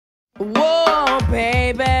Whoa,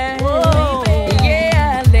 baby. Whoa.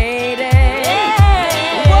 Yeah, lady.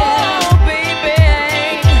 Yeah. Whoa, baby.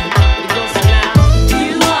 It goes now.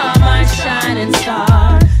 You are my shining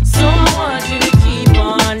star, so I want you to keep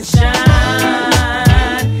on shining.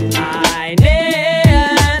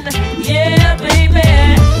 Yeah,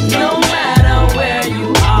 baby. No matter where you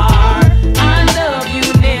are, I love you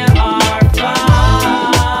near or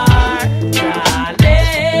far,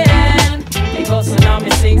 darling. It goes now, me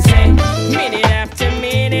sing. Minute after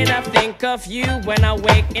minute, I think of you when I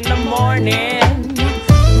wake in the morning.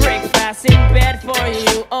 Breakfast in bed for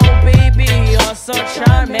you, oh baby, you're so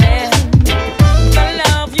charming. The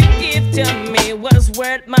love you give to me was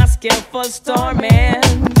worth my skillful storming.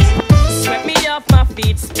 Swept me off my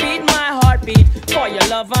feet, speed my heartbeat. For your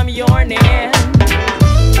love, I'm yearning.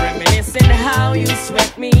 Reminiscing how you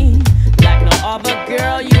sweat me like no other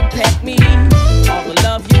girl. You pet me, all the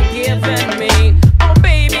love you given me. Oh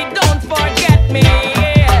baby, don't forget me.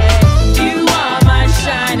 You are my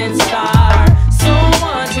shining star, so I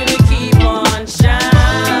want you to keep on shining.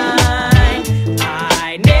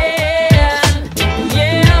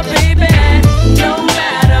 Yeah, baby. No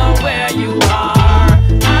matter where you are,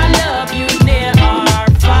 I love you near or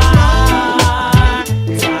far,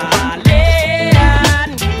 darling.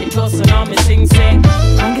 It goes so now, me sing.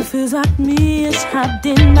 Ein Gefühl sagt mir, ich hab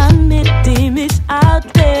den Mann, mit dem ich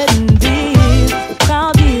outwärten will.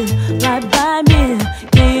 Trau dir, bleib bei mir,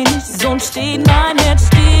 geh nicht, sonst steht mein Herz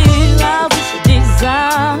still. Auf ich dich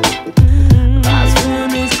sah, was für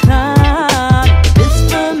mich klar. Du bist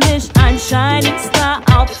für mich ein Shining Star,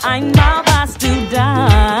 auf einmal warst du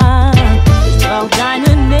da. Ich brauch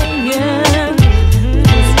deine Nähe,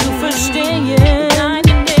 musst du verstehen.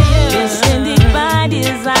 Will ständig bei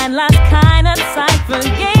dir sein, lass keine Zeit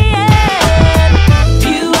vergehen.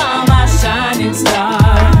 You are my shining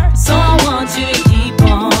star, so I want you to keep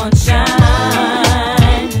on shining.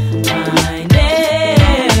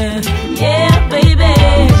 Yeah, baby.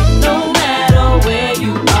 No matter where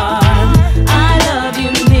you are, I love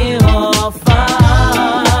you near or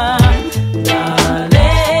far, darling.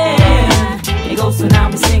 It goes so now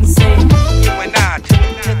we sing. You and I,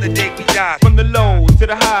 till the day we die. From the lows to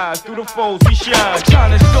the highs, through the foes we shine.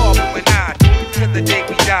 Shining star, you and I, till the day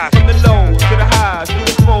we die. From the lows to the highs, through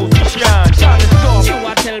the foes we shine. Shining star. You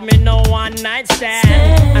a tell me no one night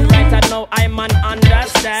stand, and right now I'm an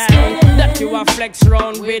understand that you a flex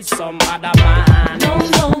round with some other man. No.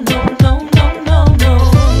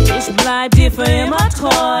 Ich bleib dir für immer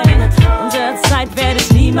treu. Unsere Zeit werde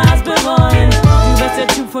ich niemals bereuen. Du bist der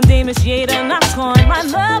Typ, von dem ich jede Nacht träum. Mein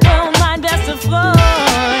Lover und mein bester Freund.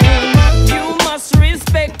 You must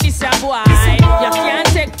respect this a boy. You can't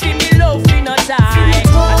take for me love we no tie.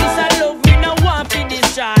 And this a love we no want for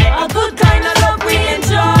this shy. A good kind of love we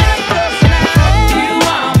enjoy. You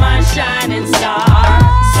are my shining star,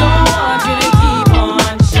 so I want you to keep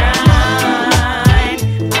on shining.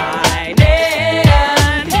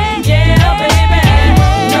 Yeah, baby.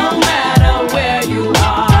 No matter where you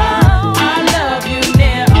are, I love you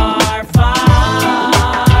near or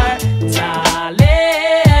far, darling.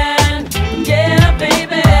 Yeah,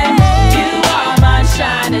 baby. You are my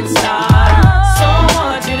shining star, so I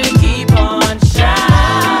want you to keep on shining.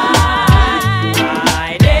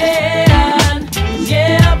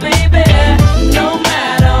 Yeah, baby. No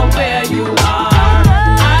matter where you are,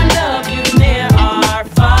 I love you near or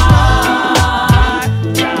far,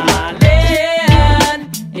 darling.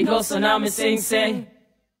 It goes so now me sing.